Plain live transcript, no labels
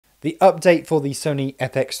The update for the Sony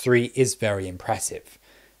FX3 is very impressive,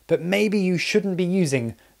 but maybe you shouldn't be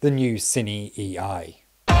using the new Cine EI.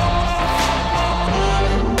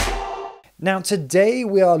 Now today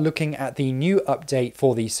we are looking at the new update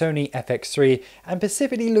for the Sony FX3 and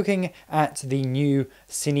specifically looking at the new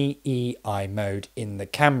Cine EI mode in the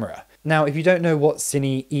camera. Now if you don't know what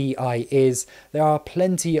Cine EI is, there are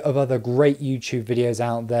plenty of other great YouTube videos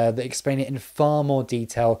out there that explain it in far more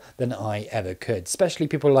detail than I ever could, especially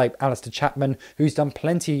people like Alistair Chapman, who's done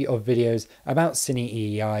plenty of videos about Cine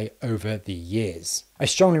EI over the years. I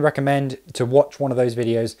strongly recommend to watch one of those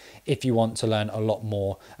videos if you want to learn a lot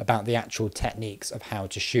more about the actual techniques of how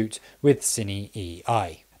to shoot with Cine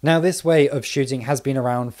EI. Now this way of shooting has been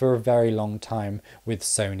around for a very long time with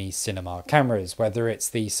Sony cinema cameras, whether it's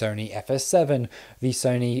the Sony FS7, the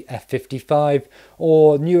Sony F55,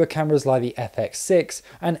 or newer cameras like the FX6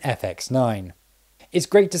 and FX9. It's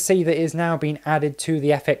great to see that it is now being added to the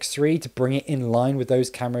FX3 to bring it in line with those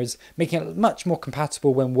cameras, making it much more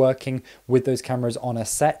compatible when working with those cameras on a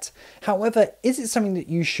set. However, is it something that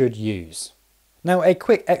you should use? Now, a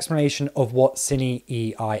quick explanation of what Cine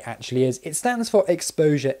EI actually is. It stands for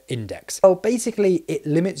Exposure Index. Well, basically, it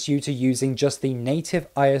limits you to using just the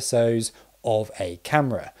native ISOs of a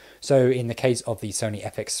camera. So in the case of the Sony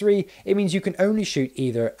FX3, it means you can only shoot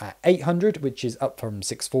either at 800, which is up from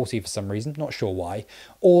 640 for some reason, not sure why,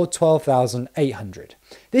 or 12,800.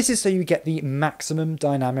 This is so you get the maximum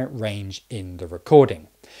dynamic range in the recording.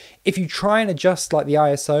 If you try and adjust like the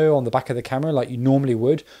ISO on the back of the camera like you normally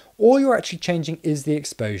would, all you're actually changing is the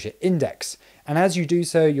exposure index. And as you do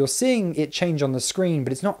so, you're seeing it change on the screen,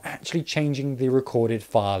 but it's not actually changing the recorded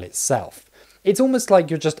file itself. It's almost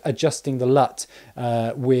like you're just adjusting the LUT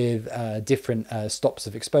with different stops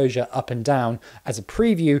of exposure up and down as a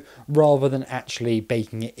preview rather than actually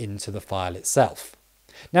baking it into the file itself.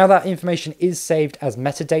 Now that information is saved as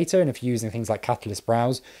metadata, and if you're using things like Catalyst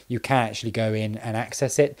Browse, you can actually go in and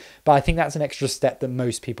access it, but I think that's an extra step that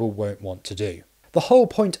most people won't want to do. The whole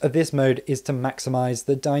point of this mode is to maximize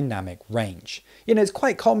the dynamic range. You know, it's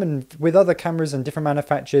quite common with other cameras and different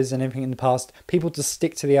manufacturers and everything in the past, people to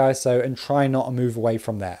stick to the ISO and try not to move away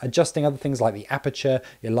from there, adjusting other things like the aperture,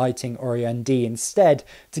 your lighting, or your ND instead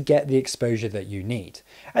to get the exposure that you need.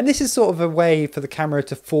 And this is sort of a way for the camera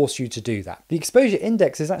to force you to do that. The exposure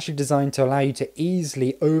index is actually designed to allow you to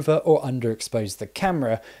easily over or underexpose the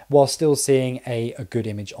camera while still seeing a good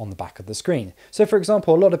image on the back of the screen. So for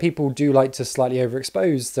example, a lot of people do like to slightly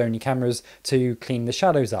overexpose Sony cameras to clean the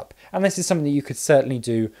shadows up, and this is something that you could certainly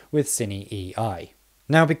do with Cine EI.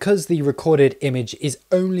 Now, because the recorded image is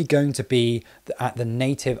only going to be at the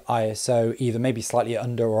native ISO, either maybe slightly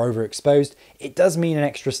under or overexposed, it does mean an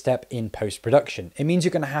extra step in post-production. It means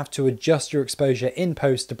you're going to have to adjust your exposure in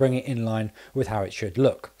post to bring it in line with how it should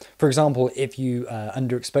look. For example, if you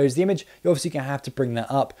underexpose the image, you're obviously going to have to bring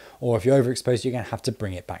that up, or if you overexpose, you're going to have to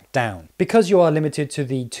bring it back down. Because you are limited to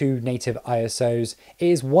the two native ISOs, it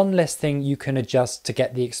is one less thing you can adjust to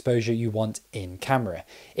get the exposure you want in camera.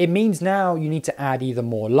 It means now you need to add either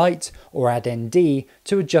more light or add ND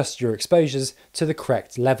to adjust your exposures to the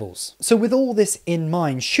correct levels. So with all this in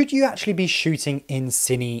mind, should you actually be shooting in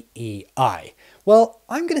Cine EI? Well,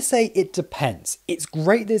 I'm going to say it depends. It's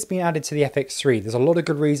great that it's been added to the FX3. There's a lot of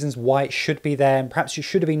good reasons why it should be there, and perhaps it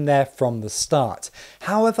should have been there from the start.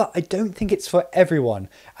 However, I don't think it's for everyone,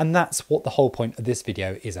 and that's what the whole point of this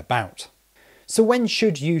video is about. So when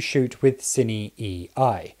should you shoot with Cine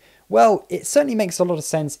EI? Well, it certainly makes a lot of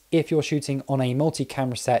sense if you're shooting on a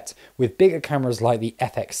multi-camera set with bigger cameras like the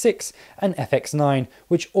FX6 and FX9,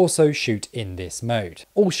 which also shoot in this mode.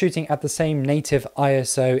 All shooting at the same native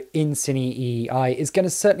ISO in Cine EI is going to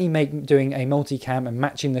certainly make doing a multi-cam and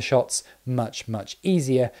matching the shots much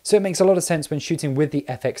easier, so it makes a lot of sense when shooting with the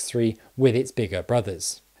FX3 with its bigger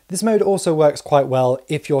brothers. This mode also works quite well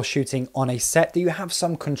if you're shooting on a set that you have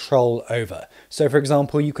some control over. So for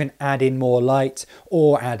example, you can add in more light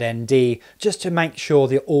or add ND just to make sure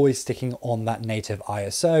that you're always sticking on that native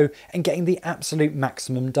ISO and getting the absolute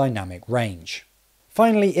maximum dynamic range.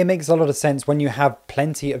 Finally, it makes a lot of sense when you have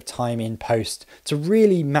plenty of time in post to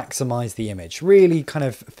really maximize the image, really kind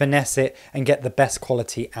of finesse it and get the best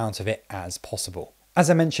quality out of it as possible. As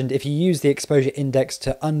I mentioned, if you use the exposure index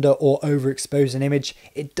to under or overexpose an image,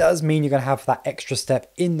 it does mean you're going to have that extra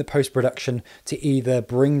step in the post-production to either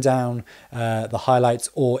bring down the highlights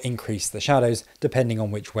or increase the shadows, depending on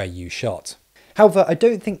which way you shot. However, I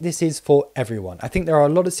don't think this is for everyone. I think there are a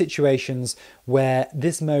lot of situations where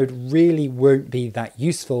this mode really won't be that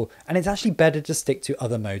useful, and it's actually better to stick to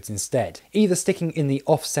other modes instead. Either sticking in the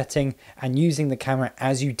off setting and using the camera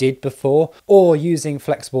as you did before, or using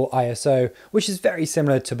flexible ISO, which is very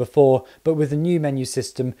similar to before, but with a new menu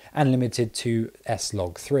system and limited to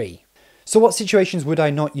S-Log3. So what situations would I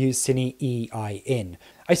not use Cine EI in?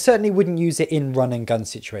 I certainly wouldn't use it in run and gun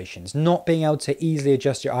situations. Not being able to easily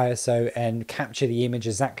adjust your ISO and capture the image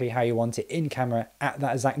exactly how you want it in camera at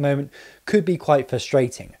that exact moment could be quite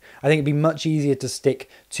frustrating. I think it'd be much easier to stick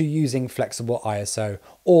to using flexible ISO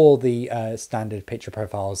or the standard picture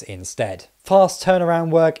profiles instead. Fast turnaround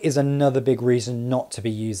work is another big reason not to be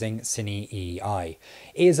using Cine EI.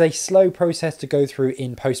 It is a slow process to go through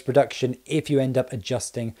in post-production if you end up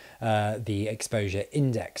adjusting the exposure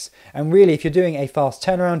index. And really, if you're doing a fast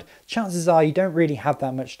turnaround, chances are you don't really have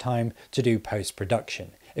that much time to do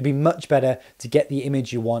post-production. It'd be much better to get the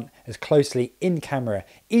image you want as closely in camera,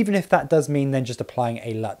 even if that does mean then just applying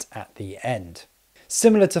a LUT at the end.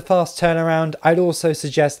 Similar to fast turnaround, I'd also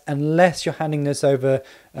suggest, unless you're handing this over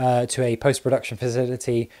to a post-production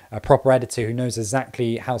facility, a proper editor who knows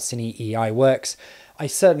exactly how Cine EI works, I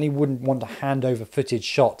certainly wouldn't want to hand over footage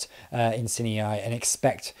shot in Cine EI and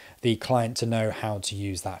expect the client to know how to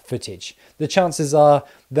use that footage. The chances are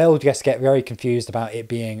they'll just get very confused about it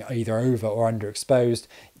being either over or underexposed,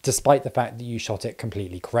 despite the fact that you shot it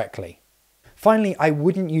completely correctly. Finally, I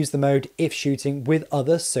wouldn't use the mode if shooting with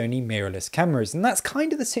other Sony mirrorless cameras, and that's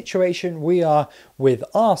kind of the situation we are with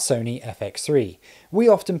our Sony FX3. We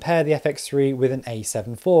often pair the FX3 with an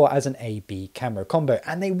A7 IV as an A/B camera combo,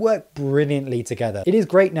 and they work brilliantly together. It is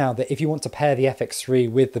great now that if you want to pair the FX3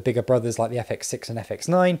 with the bigger brothers like the FX6 and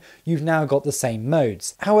FX9, you've now got the same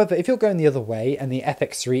modes. However, if you're going the other way and the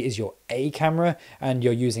FX3 is your A camera and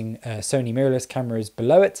you're using Sony mirrorless cameras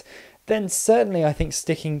below it, then certainly I think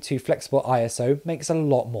sticking to flexible ISO makes a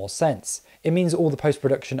lot more sense. It means all the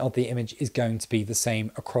post-production of the image is going to be the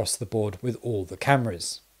same across the board with all the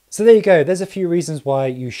cameras. So there you go, there's a few reasons why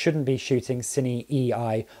you shouldn't be shooting Cine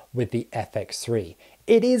EI with the FX3.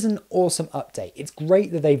 It is an awesome update. It's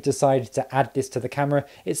great that they've decided to add this to the camera.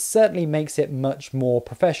 It certainly makes it much more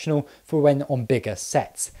professional for when on bigger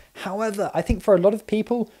sets. However, I think for a lot of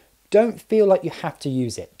people, don't feel like you have to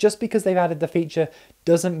use it. Just because they've added the feature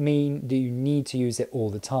doesn't mean that you need to use it all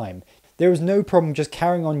the time. There is no problem just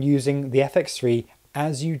carrying on using the FX3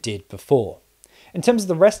 as you did before. In terms of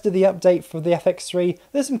the rest of the update for the FX3,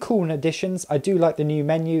 there's some cool additions. I do like the new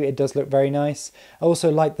menu, it does look very nice. I also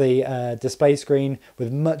like the display screen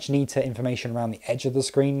with much neater information around the edge of the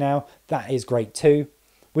screen now. That is great too.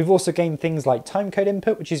 We've also gained things like timecode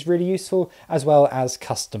input, which is really useful, as well as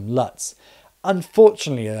custom LUTs.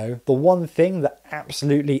 Unfortunately though, the one thing that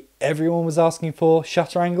absolutely everyone was asking for,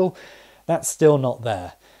 shutter angle, that's still not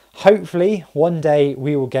there. Hopefully one day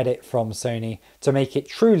we will get it from Sony to make it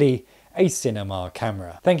truly a cinema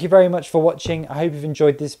camera. Thank you very much for watching. I hope you've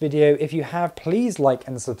enjoyed this video. If you have, please like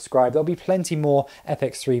and subscribe. There'll be plenty more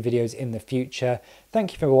FX3 videos in the future.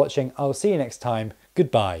 Thank you for watching. I'll see you next time.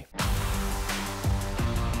 Goodbye.